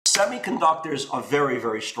semiconductors are very,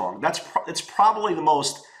 very strong. It's probably the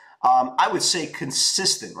most, I would say,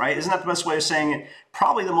 consistent, right? Isn't that the best way of saying it?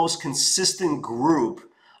 Probably the most consistent group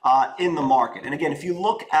in the market. And again, if you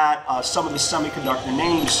look at some of the semiconductor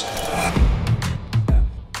names.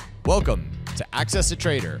 Welcome to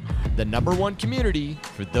AccessATrader, the #1 community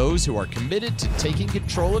for those who are committed to taking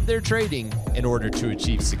control of their trading in order to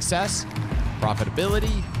achieve success,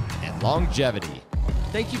 profitability, and longevity.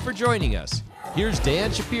 Thank you for joining us. Here's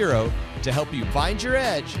Dan Shapiro to help you find your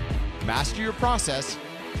edge, master your process,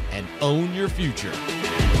 and own your future.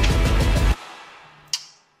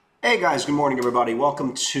 Hey guys, good morning everybody.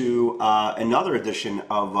 Welcome to another edition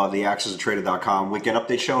of the AccessATrader.com Weekend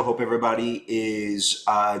Update Show. Hope everybody is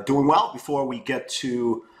doing well. Before we get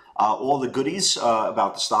to all the goodies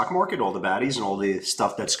about the stock market, all the baddies, and all the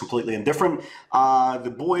stuff that's completely indifferent,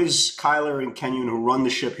 the boys, Kyler and Kenyon, who run the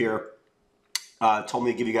ship here, told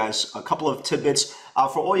me to give you guys a couple of tidbits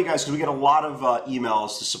for all you guys, because we get a lot of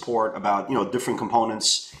emails to support about different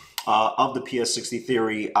components of the PS60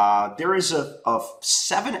 theory. There is a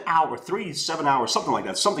 7-hour, 3 to 7 hours, something like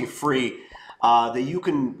that, something free that you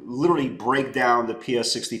can literally break down the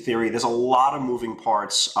PS60 theory. There's a lot of moving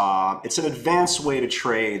parts. It's an advanced way to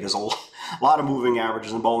trade. There's a lot of moving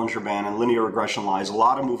averages and Bollinger Band and linear regression lines, a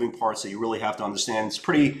lot of moving parts that you really have to understand. It's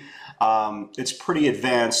pretty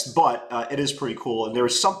advanced, but it is pretty cool. And there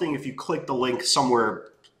is something, if you click the link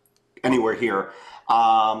somewhere, anywhere here,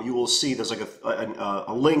 you will see there's like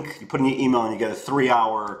a link. You put in your email and you get a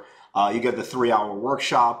 3-hour, you get the 3-hour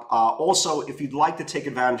workshop. Also, if you'd like to take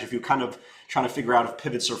advantage, if you're kind of trying to figure out if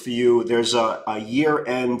pivots are for you, there's a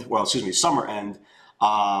year-end, well, excuse me, summer-end,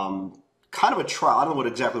 kind of a trial. I don't know what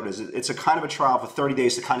exactly it is. It's a kind of a trial for 30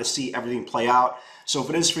 days to kind of see everything play out. So if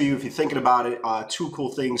it is for you, if you're thinking about it, two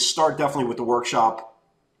cool things. Start definitely with the workshop.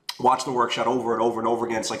 Watch the workshop over and over and over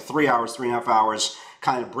again. It's like 3 hours, 3.5 hours,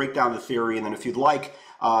 kind of break down the theory. And then if you'd like,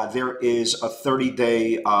 there is a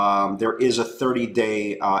 30-day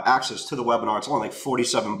access to the webinar. It's only like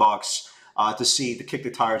 $47 to kick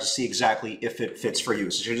the tires, to see exactly if it fits for you.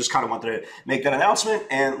 So you just kind of wanted to make that announcement,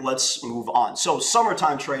 and let's move on. So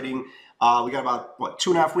summertime trading, we got about, what,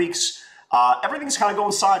 2.5 weeks. Everything's kind of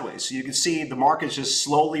going sideways. So you can see the market's just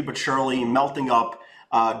slowly but surely melting up,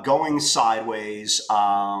 going sideways,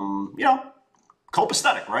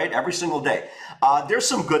 copacetic, right? Every single day. There's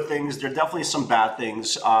some good things. There are definitely some bad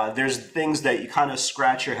things. There's things that you kind of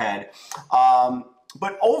scratch your head.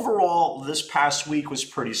 But overall, this past week was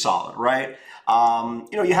pretty solid, right?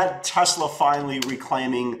 You had Tesla finally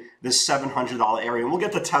reclaiming this $700 area. And we'll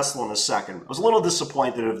get to Tesla in a second. I was a little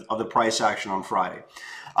disappointed of the price action on Friday.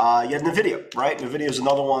 You had NVIDIA, right? NVIDIA is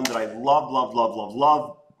another one that I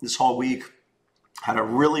love this whole week. Had a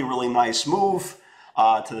really, really nice move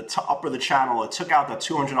to the upper of the channel. It took out that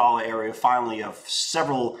 $200 area finally of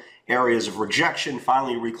several areas of rejection,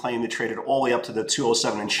 finally reclaimed it, traded all the way up to the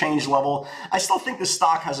 207 and change level. I still think the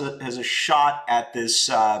stock has a shot at this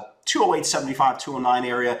 208.75, 209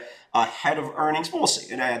 area ahead of earnings. But we'll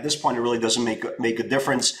see. And at this point, it really doesn't make a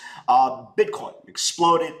difference. Bitcoin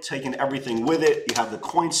exploded, taking everything with it. You have the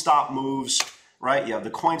coin stop moves, right? You have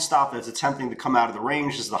the coin stop that's attempting to come out of the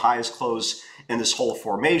range. This is the highest close in this whole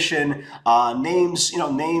formation.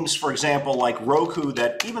 Names, for example, like Roku,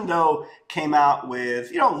 that even though came out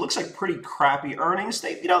with, looks like pretty crappy earnings,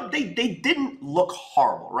 they didn't look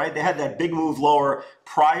horrible, right? They had that big move lower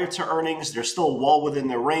prior to earnings. They're still well within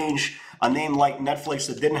their range. A name like Netflix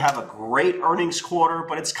that didn't have a great earnings quarter,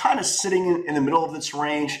 but it's kind of sitting in the middle of its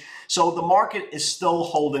range. So the market is still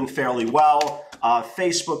holding fairly well.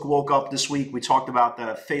 Facebook woke up this week. We talked about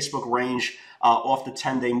the Facebook range off the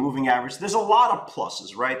 10-day moving average. There's a lot of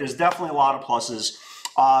pluses, right? There's definitely a lot of pluses.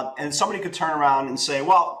 And somebody could turn around and say,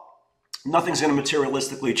 well, nothing's going to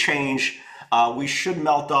materialistically change. We should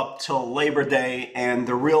melt up till Labor Day, and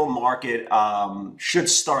the real market should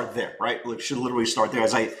start there, right? It should literally start there.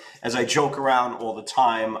 As I joke around all the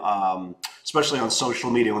time, especially on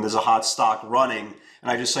social media when there's a hot stock running, and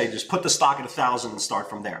I just say, just put the stock at 1,000 and start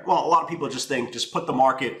from there. Well, a lot of people just think, just put the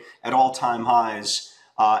market at all-time highs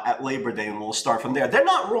at Labor Day and we'll start from there. They're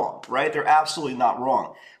not wrong, right? They're absolutely not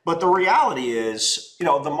wrong. But the reality is,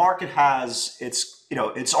 the market has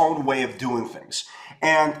its own way of doing things.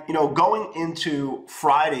 And, going into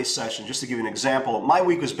Friday's session, just to give you an example, my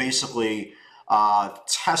week was basically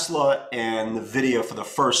Tesla and NVIDIA for the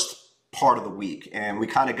first part of the week. And we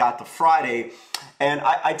kind of got to Friday. And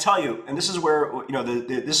I tell you, and this is where,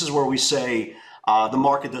 this is where we say the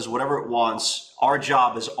market does whatever it wants. Our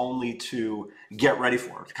job is only to get ready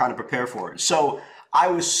for it, to kind of prepare for it. So I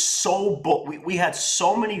was we had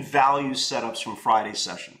so many value setups from Friday's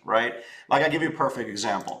session, right? Like, I'll give you a perfect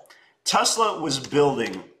example. Tesla was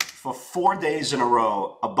building for 4 days in a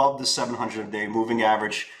row above the 700-day moving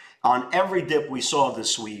average. On every dip we saw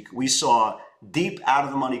this week, we saw deep out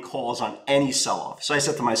of the money calls on any sell-off. So I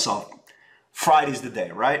said to myself, Friday's the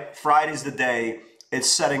day, right? Friday's the day. It's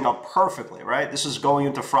setting up perfectly, right? This is going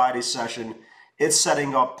into Friday's session. It's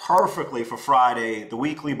setting up perfectly for Friday. The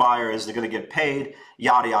weekly buyers, they're going to get paid,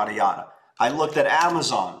 yada, yada, yada. I looked at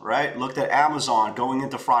Amazon, right? Looked at Amazon going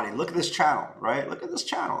into Friday. Look at this channel, right? Look at this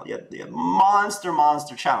channel. You have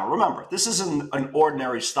monster channel. Remember, this isn't an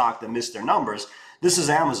ordinary stock that missed their numbers. This is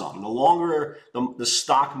Amazon. The longer the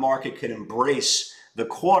stock market can embrace the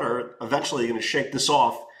quarter, eventually you're going to shake this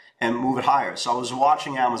off and move it higher. So I was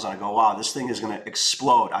watching Amazon. I go, wow, this thing is going to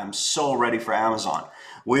explode. I'm so ready for Amazon.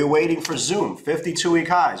 We're waiting for Zoom, 52-week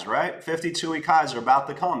highs, right? 52-week highs are about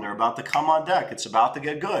to come. They're about to come on deck. It's about to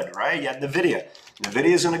get good, right? You have NVIDIA.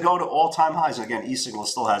 NVIDIA is going to go to all-time highs. And again, eSignal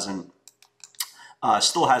still hasn't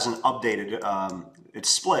updated its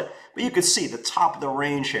split. But you could see the top of the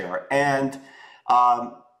range here. And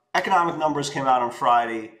economic numbers came out on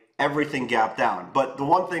Friday. Everything gapped down. But the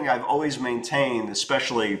one thing I've always maintained,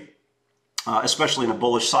 especially in a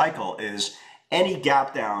bullish cycle, is any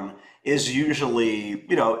gap down is usually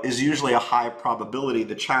a high probability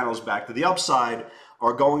the channels back to the upside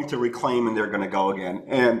are going to reclaim and they're going to go again.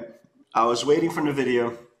 And I was waiting for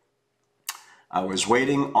NVIDIA. I was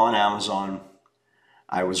waiting on Amazon.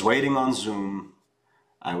 I was waiting on Zoom.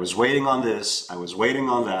 I was waiting on this. I was waiting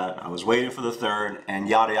on that. I was waiting for the third, and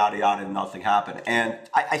yada, yada, yada, and nothing happened. And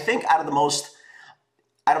I think out of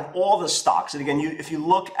all the stocks, and again, if you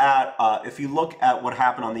look at what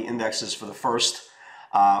happened on the indexes for the first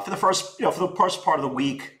part of the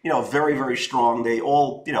week, very, very strong. They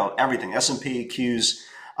all, everything, S&P, Qs,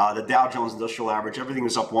 the Dow Jones Industrial Average, everything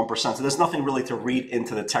was up 1%. So there's nothing really to read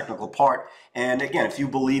into the technical part. And again, if you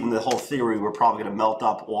believe in the whole theory, we're probably going to melt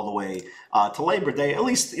up all the way to Labor Day. At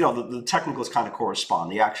least, the technicals kind of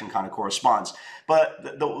correspond. The action kind of corresponds.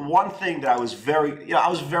 But the one thing that I was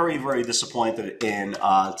very, very disappointed in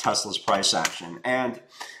Tesla's price action. And,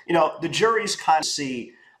 the jury's kind of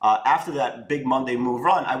see, after that big Monday move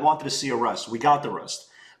run, I wanted to see a rest. We got the rest.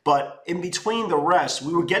 But in between the rest,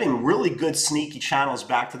 we were getting really good sneaky channels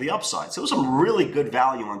back to the upside. So it was some really good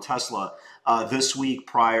value on Tesla this week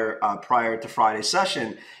prior to Friday's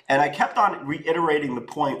session. And I kept on reiterating the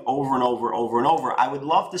point over and over. I would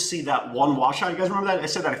love to see that one washout. You guys remember that? I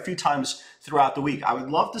said that a few times throughout the week. I would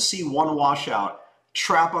love to see one washout,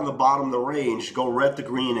 trap on the bottom of the range, go red to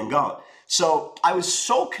green and go. So I was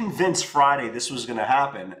so convinced Friday this was going to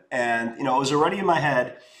happen. And, it was already in my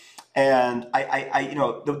head. And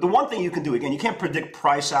the one thing you can do, again, you can't predict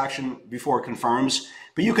price action before it confirms,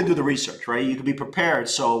 but you can do the research, right? You can be prepared.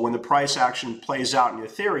 So when the price action plays out in your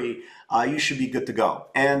theory, you should be good to go.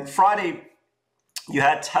 And Friday, you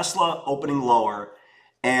had Tesla opening lower,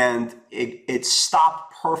 and it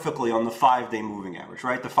stopped perfectly on the 5-day moving average,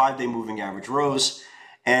 right? The 5-day moving average rose,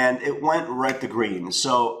 and it went red to green.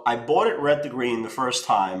 So I bought it red to green the first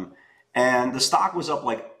time, and the stock was up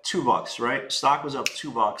like $2, right? Stock was up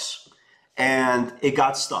 $2, and it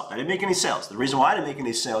got stuck. I didn't make any sales. The reason why I didn't make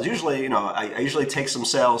any sales, usually, I usually take some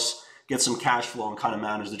sales, get some cash flow, and kind of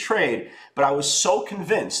manage the trade. But I was so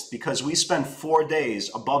convinced because we spent 4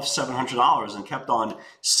 days above $700 and kept on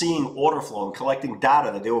seeing order flow and collecting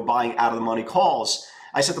data that they were buying out of the money calls.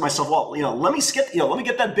 I said to myself, well, let me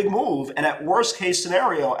get that big move, and at worst case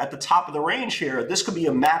scenario, at the top of the range here, this could be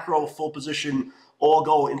a macro full position, all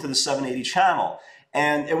go into the 780 channel.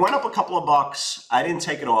 And it went up a couple of bucks. I didn't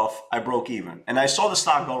take it off. I broke even. And I saw the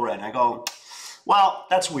stock go red. And I go, well,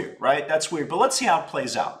 that's weird, right? That's weird. But let's see how it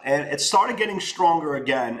plays out. And it started getting stronger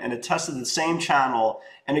again, and it tested the same channel,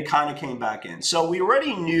 and it kind of came back in. So we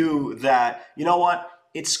already knew that, you know what?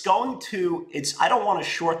 I don't want to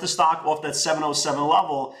short the stock off that 707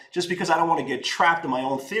 level just because I don't want to get trapped in my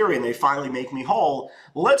own theory and they finally make me whole.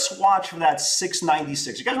 Let's watch for that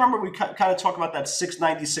 696. You guys remember we kind of talked about that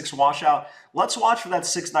 696 washout? Let's watch for that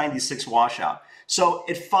 696 washout. So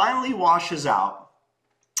it finally washes out.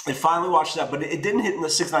 But it didn't hit in the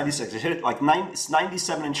 696. It hit like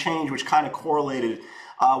 97 and change, which kind of correlated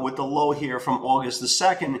with the low here from August the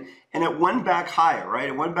 2nd. And it went back higher, right?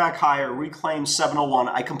 It went back higher, reclaimed 701.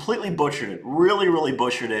 I completely butchered it, really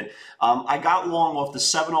butchered it. I got long off the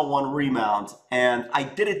 701 remount, and I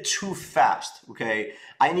did it too fast, okay?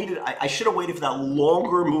 I should have waited for that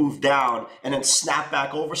longer move down and then snap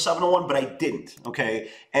back over 701, but I didn't,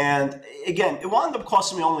 okay? And again, it wound up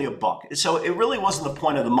costing me only $1. So it really wasn't the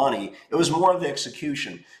point of the money. It was more of the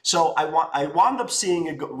execution. So I wound up seeing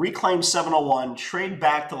it reclaim 701, trade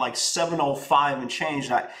back to like 705 and change.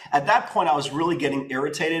 And at that point, I was really getting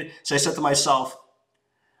irritated. So I said to myself,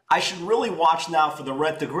 I should really watch now for the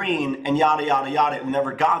red to green and yada, yada, yada. It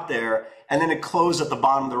never got there. And then it closed at the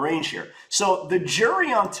bottom of the range here. So the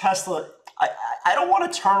jury on Tesla, I don't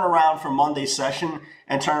want to turn around from Monday's session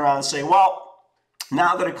and turn around and say, well,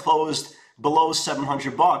 now that it closed below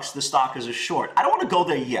 700 bucks, the stock is a short. I don't want to go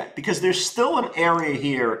there yet because there's still an area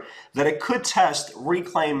here that it could test,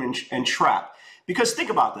 reclaim, and trap. Because think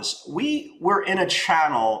about this. We were in a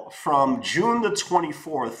channel from June the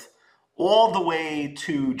 24th all the way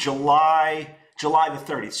to July the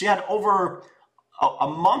 30th. So you had over a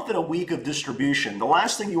month and a week of distribution. The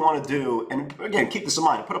last thing you want to do, and again, keep this in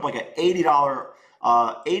mind, put up like an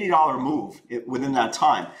 $80 move within that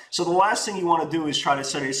time. So the last thing you want to do is try to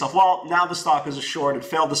say to yourself, well, now the stock is a short, it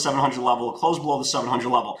failed the 700 level, it closed below the 700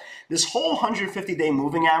 level. This whole 150-day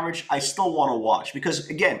moving average, I still want to watch because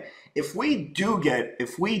again, if we do get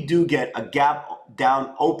a gap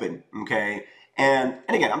down open, okay, and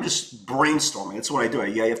again, I'm just brainstorming. That's what I do.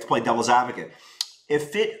 You have to play devil's advocate.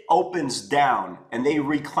 If it opens down and they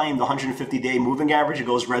reclaim the 150-day moving average, it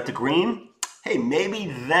goes red to green, hey, maybe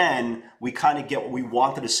then we kind of get what we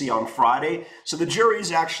wanted to see on Friday. So the jury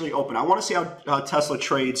is actually open. I want to see how Tesla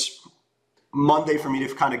trades Monday for me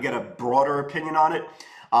to kind of get a broader opinion on it.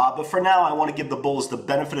 But for now, I want to give the bulls the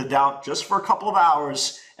benefit of the doubt just for a couple of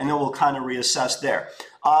hours, and then we'll kind of reassess there.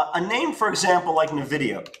 A name, for example, like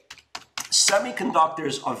NVIDIA,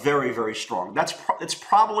 semiconductors are very, very strong. It's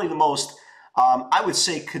probably the most, I would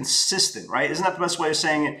say, consistent, right? Isn't that the best way of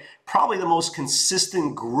saying it? Probably the most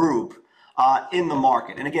consistent group in the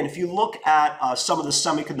market. And again, if you look at some of the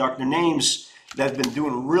semiconductor names that have been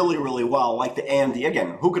doing really, really well, like the AMD,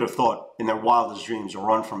 again, who could have thought in their wildest dreams a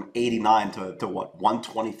run from 89 to what,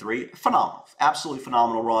 123? Phenomenal, absolutely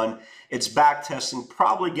phenomenal run. It's back testing,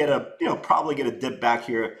 probably get a dip back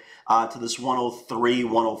here to this 103,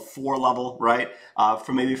 104 level, right?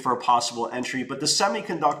 For a possible entry. But the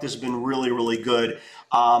semiconductor has been really, really good.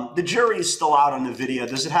 The jury is still out on NVIDIA.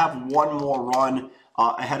 Does it have one more run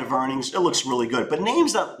ahead of earnings? It looks really good. But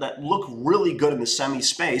names that look really good in the semi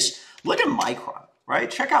space, look at Micron, right?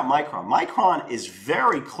 Check out Micron. Micron is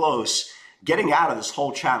very close getting out of this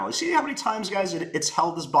whole channel. You see how many times, guys, it's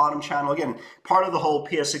held this bottom channel? Again, part of the whole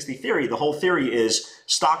PS60 theory, the whole theory is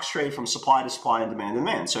stocks trade from supply to supply and demand to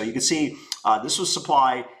demand. So you can see this was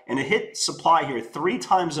supply, and it hit supply here 3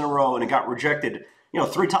 times in a row, and it got rejected,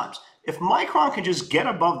 3 times. If Micron can just get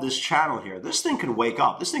above this channel here, this thing could wake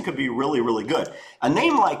up. This thing could be really, really good. A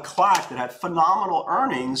name like KLAC that had phenomenal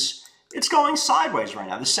earnings, it's going sideways right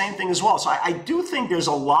now. The same thing as well. So I do think there's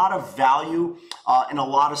a lot of value in a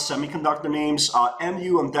lot of semiconductor names.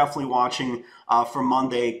 MU, I'm definitely watching for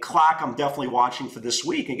Monday. KLAC, I'm definitely watching for this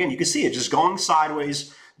week. Again, you can see it just going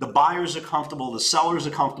sideways. The buyers are comfortable. The sellers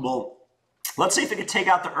are comfortable. Let's see if it can take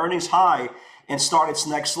out the earnings high and start its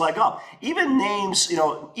next leg up. Even names,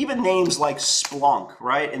 even names like Splunk,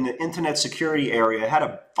 right, in the internet security area had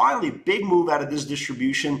a finally big move out of this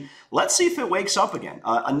distribution. Let's see if it wakes up again.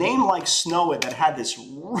 A name like Snowit that had this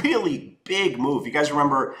really big move. You guys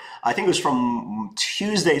remember, I think it was from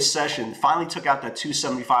Tuesday's session, finally took out that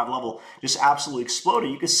 275 level, just absolutely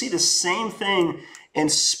exploded. You can see the same thing in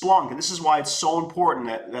Splunk, and this is why it's so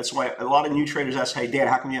important. That's why a lot of new traders ask, hey, Dan,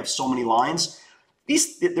 how come you have so many lines?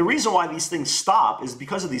 The reason why these things stop is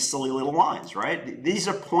because of these silly little lines, right? These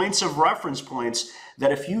are points of reference points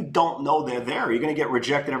that if you don't know they're there, you're going to get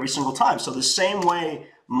rejected every single time. So the same way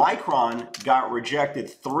Micron got rejected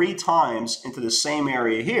 3 times into the same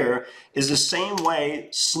area here is the same way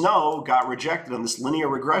Snow got rejected on this linear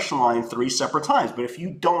regression line 3 separate times. But if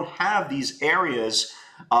you don't have these areas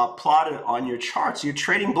plotted on your charts, you're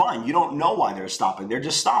trading blind. You don't know why they're stopping. They're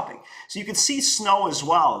just stopping. So you can see Snow as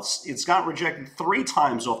well. It's got rejected 3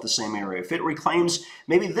 times off the same area. If it reclaims,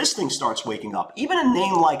 maybe this thing starts waking up. Even a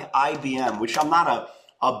name like IBM, which I'm not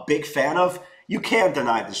a big fan of, you can't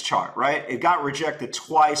deny this chart, right? It got rejected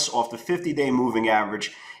twice off the 50-day moving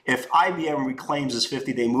average. If IBM reclaims this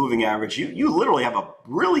 50-day moving average, you literally have a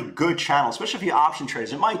really good channel, especially if you option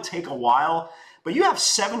trades. It might take a while, but you have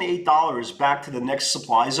 $7 to $8 back to the next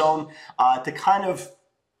supply zone to kind of,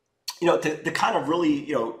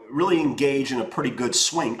 really engage in a pretty good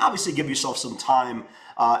swing. Obviously, give yourself some time,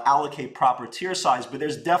 allocate proper tier size, but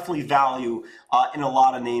there's definitely value in a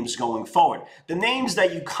lot of names going forward. The names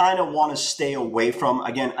that you kind of want to stay away from,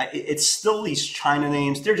 again, it's still these China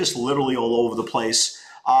names. They're just literally all over the place.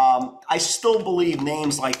 I still believe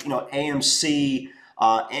names like, AMC,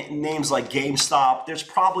 names like GameStop, there's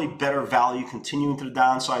probably better value continuing to the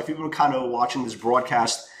downside. If you've been kind of watching this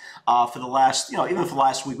broadcast for the last, even for the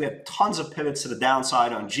last week, we have tons of pivots to the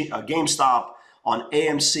downside on GameStop, on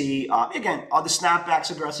AMC. Again, are the snapbacks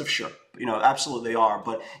aggressive? Sure. You know, absolutely they are.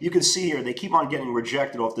 But you can see here, they keep on getting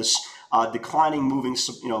rejected off this declining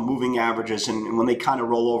moving averages. And when they kind of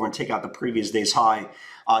roll over and take out the previous day's high,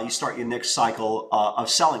 you start your next cycle of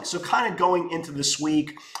selling. So kind of going into this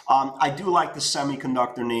week, I do like the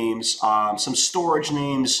semiconductor names. Some storage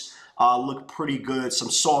names look pretty good. Some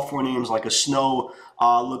software names like a Snow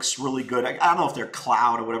looks really good. I don't know if they're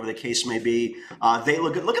cloud or whatever the case may be. They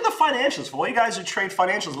look good. Look at the financials. For all you guys who trade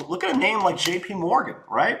financials, look at a name like JP Morgan,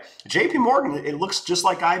 right? JP Morgan, it looks just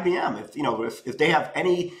like IBM. If they have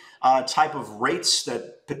any type of rates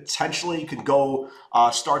that potentially could go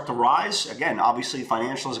start to rise, again, obviously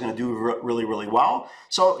financial is going to do really, really well.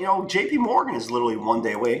 So, JP Morgan is literally one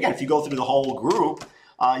day away. Again, if you go through the whole group,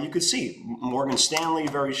 you could see Morgan Stanley,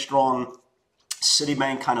 very strong.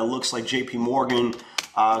 Citibank kind of looks like JP Morgan.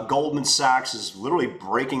 Goldman Sachs is literally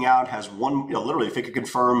breaking out, has one, literally, if it could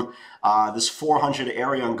confirm this 400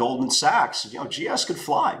 area on Goldman Sachs, GS could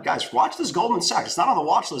fly. Guys, watch this Goldman Sachs. It's not on the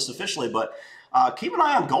watch list officially, but keep an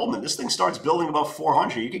eye on Goldman. This thing starts building above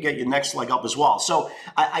 400. You could get your next leg up as well. So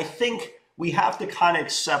I think we have to kind of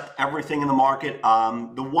accept everything in the market.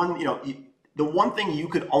 The one thing you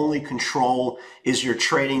could only control is your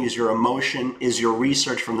trading, is your emotion, is your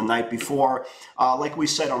research from the night before. Like we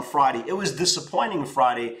said on Friday, it was disappointing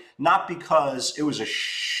Friday, not because it was a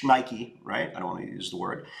shnikey, right? I don't want to use the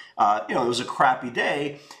word. It was a crappy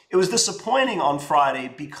day. It was disappointing on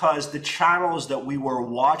Friday because the channels that we were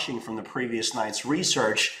watching from the previous night's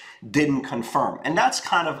research didn't confirm. And that's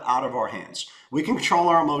kind of out of our hands. We can control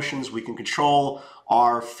our emotions. We can control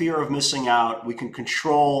our fear of missing out. We can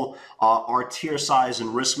control our tier size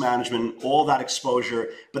and risk management, all that exposure.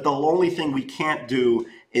 But the only thing we can't do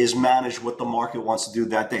is manage what the market wants to do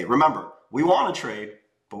that day. Remember, we want to trade,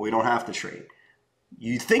 but we don't have to trade.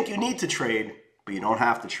 You think you need to trade, but you don't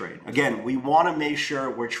have to trade. Again, we want to make sure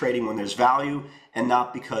we're trading when there's value and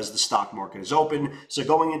not because the stock market is open. So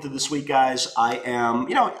going into this week, guys,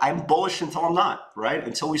 I'm bullish until I'm not, right?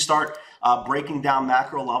 Until we start breaking down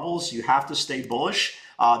macro levels, you have to stay bullish.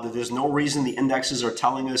 There's no reason the indexes are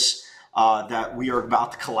telling us that we are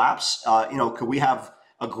about to collapse. Could we have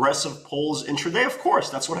aggressive pulls intraday? Of course,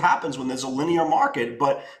 that's what happens when there's a linear market.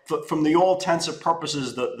 But from the all intents and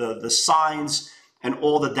purposes, the signs and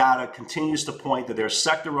all the data continues to point that there's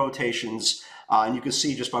sector rotations. And you can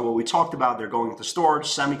see just by what we talked about, they're going into storage,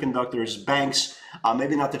 semiconductors, banks,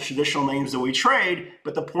 maybe not the traditional names that we trade,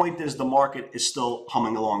 but the point is the market is still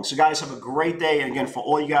humming along. So guys, have a great day. And again, for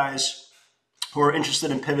all you guys who are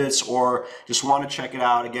interested in pivots or just want to check it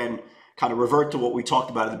out, again, kind of revert to what we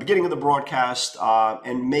talked about at the beginning of the broadcast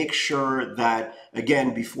and make sure that,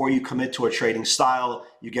 again, before you commit to a trading style,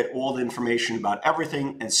 you get all the information about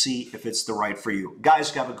everything and see if it's the right for you.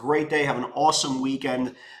 Guys, have a great day. Have an awesome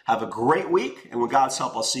weekend. Have a great week. And with God's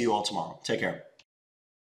help, I'll see you all tomorrow. Take care.